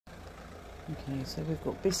Okay, so we've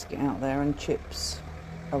got Biscuit out there and Chip's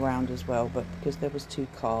around as well, but because there was 2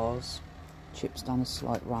 cars, Chip's done a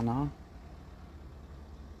slight runner.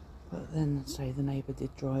 But then, say, the neighbour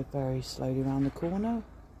did drive very slowly around the corner,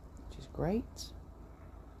 which is great.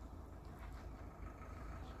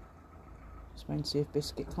 Just waiting to see if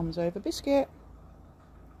Biscuit comes over. Biscuit!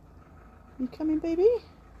 You coming, baby?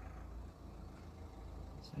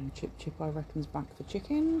 So Chip, I reckon's back for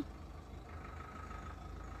chicken.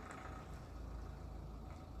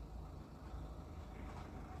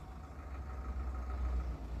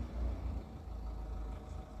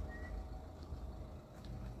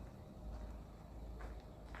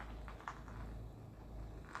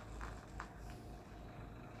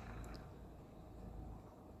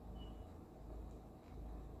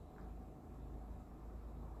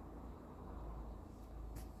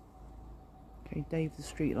 Okay, Dave the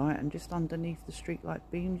streetlight, and just underneath the streetlight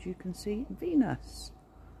beams you can see Venus.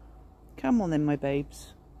 Come on then, my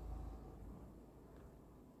babes.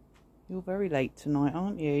 You're very late tonight,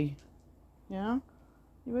 aren't you? Yeah?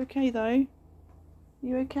 You okay though?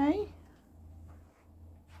 You okay?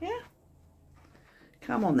 Yeah?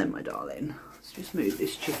 Come on then, my darling. Let's just move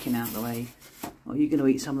this chicken out of the way. Oh, you're going to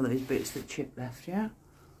eat some of those bits that Chip left, yeah?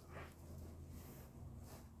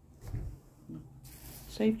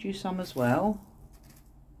 Saved you some as well.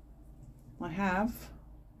 I have.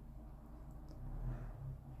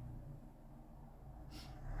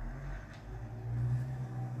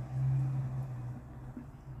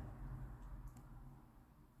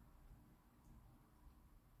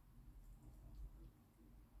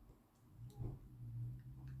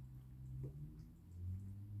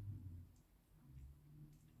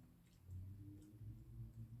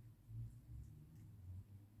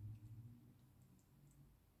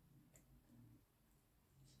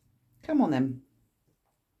 Come on then.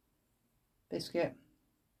 Biscuit.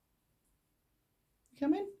 You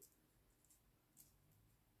coming?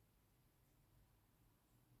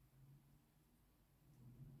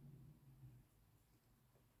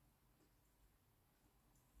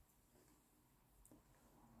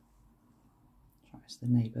 It's the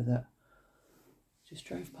neighbour that just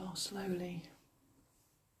drove past slowly.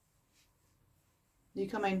 You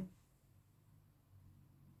coming?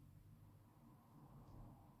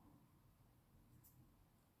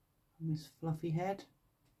 This fluffy head,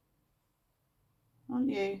 aren't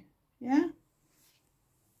you? Yeah?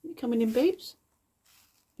 You coming in, babes?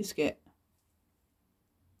 Biscuit.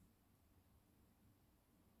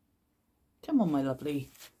 Come on, my lovely.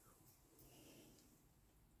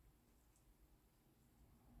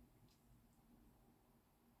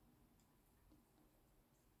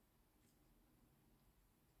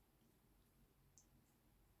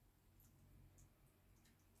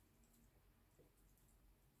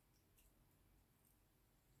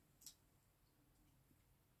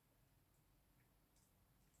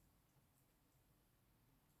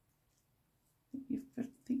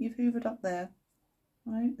 Think you've hoovered up there?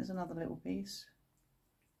 Right, there's another little piece.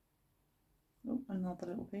 Oh, another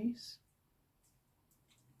little piece.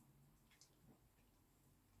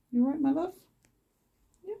 You alright, my love?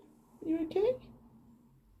 Yeah, you okay?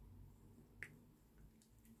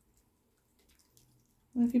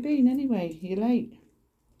 Where have you been anyway? You're late.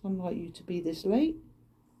 Unlike you to be this late,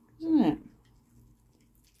 isn't it?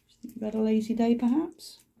 Think you've had a lazy day,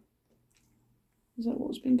 perhaps? Is that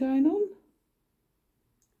what's been going on?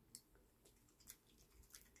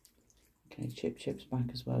 Okay, Chip's back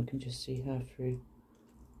as well. You can just see her through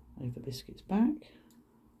over Biscuit's back.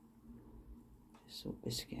 Just sort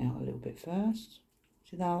Biscuit out a little bit first.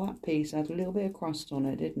 See now that piece had a little bit of crust on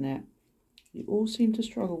it, didn't it? You all seem to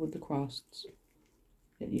struggle with the crusts.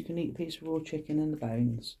 Yet you can eat a piece of raw chicken and the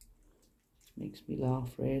bones. Makes me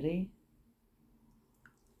laugh, really.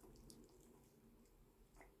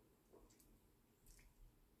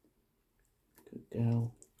 Good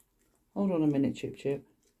girl. Hold on a minute, Chip.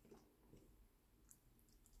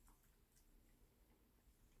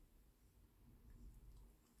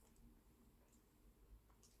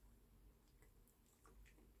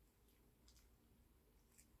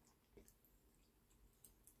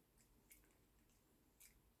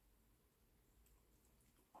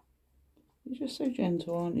 You're just so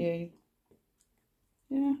gentle, aren't you?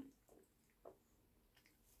 Yeah.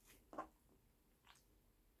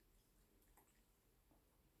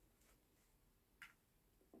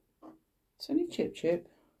 It's only Chip.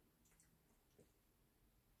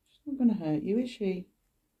 She's not going to hurt you, is she?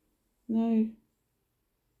 No.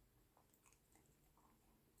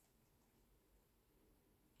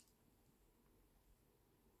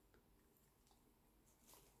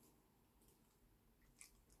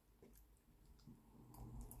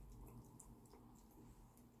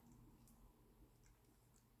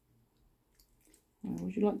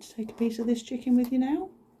 Would you like to take a piece of this chicken with you now?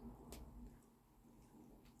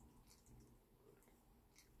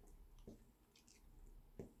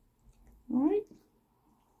 Alright?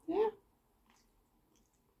 Yeah?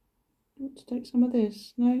 You want to take some of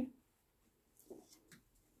this? No?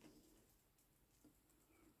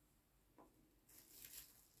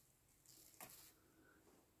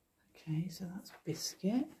 Okay, so that's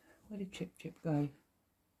Biscuit. Where did Chip Chip go?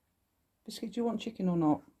 Biscuit, do you want chicken or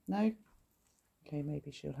not? No? Okay,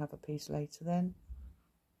 maybe she'll have a piece later then.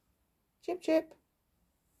 Chip Chip.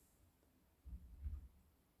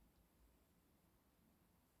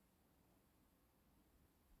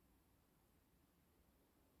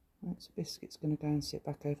 Right, so Biscuit's going to go and sit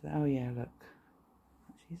back over there. Oh yeah, look.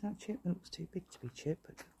 Actually, is that Chip? It looks too big to be Chip,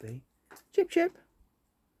 but it could be. Chip Chip.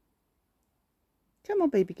 Come on,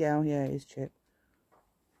 baby girl. Yeah, it is Chip.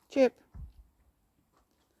 Chip.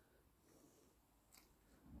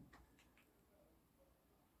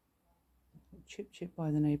 Chip Chip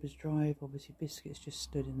by the neighbour's drive. Obviously Biscuit's just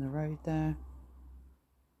stood in the road there.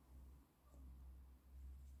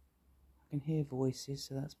 I can hear voices,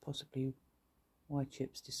 so that's possibly why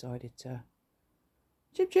Chip's decided to...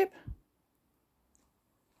 Chip Chip!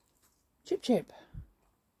 Chip Chip!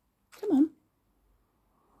 Come on!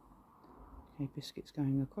 Okay, Biscuit's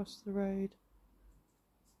going across the road.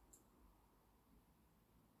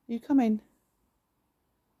 Are you coming?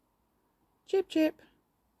 Chip Chip!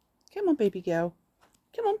 Come on, baby girl.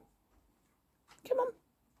 Come on. Come on.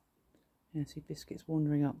 Yeah, see Biscuit's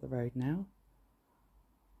wandering up the road now.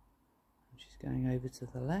 She's going over to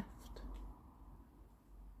the left.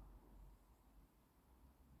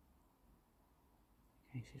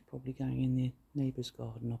 Okay, she's probably going in the neighbour's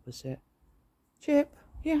garden opposite. Chip,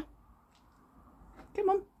 yeah. Come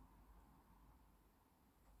on.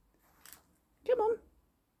 Come on.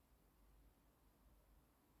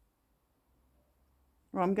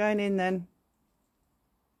 Right, I'm going in then.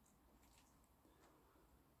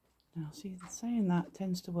 Now, see, saying that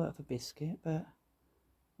tends to work for Biscuit, but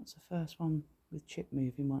that's the first one with Chip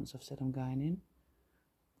moving once I've said I'm going in.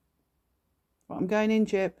 Right, I'm going in,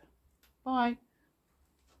 Chip. Bye.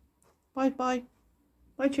 Bye, bye.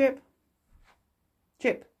 Bye, Chip.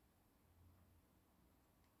 Chip.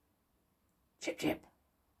 Chip, Chip.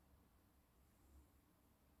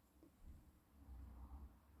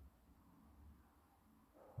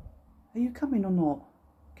 Are you coming or not?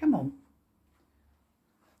 Come on.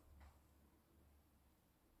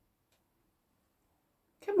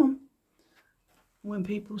 Come on. When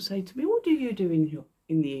people say to me, what do you do in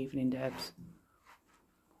the evening, Debs?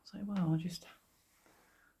 I say, well, I just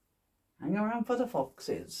hang around for the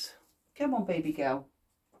foxes. Come on, baby girl.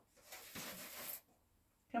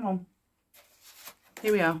 Come on.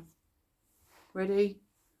 Here we are. Ready?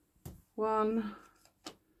 1,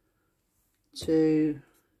 2...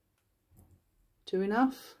 Two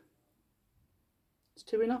enough? Is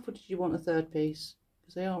 2 enough, or did you want a third piece?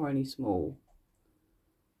 Because they are only small.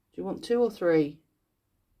 Do you want 2 or 3?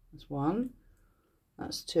 That's 1.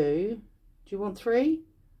 That's 2. Do you want 3? Do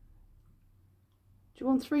you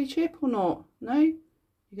want 3, Chip, or not? No? You're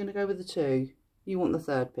going to go with the 2. You want the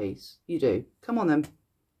third piece. You do. Come on then.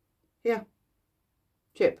 Here.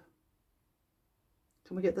 Chip.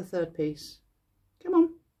 Can we get the third piece? Come on.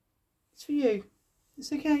 It's for you.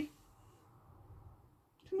 It's okay.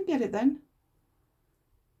 Can we get it then?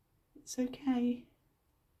 It's okay.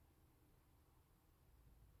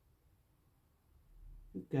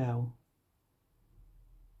 Good girl.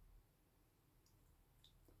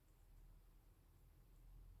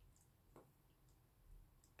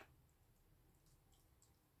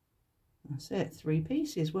 That's it, 3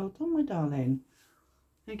 pieces. Well done, my darling.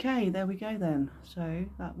 Okay, there we go then. So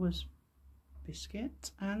that was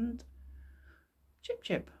Biscuit and Chip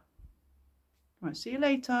Chip. Right, see you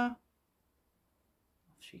later. Off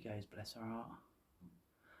she goes, bless her heart.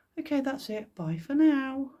 Okay, that's it. Bye for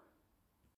now.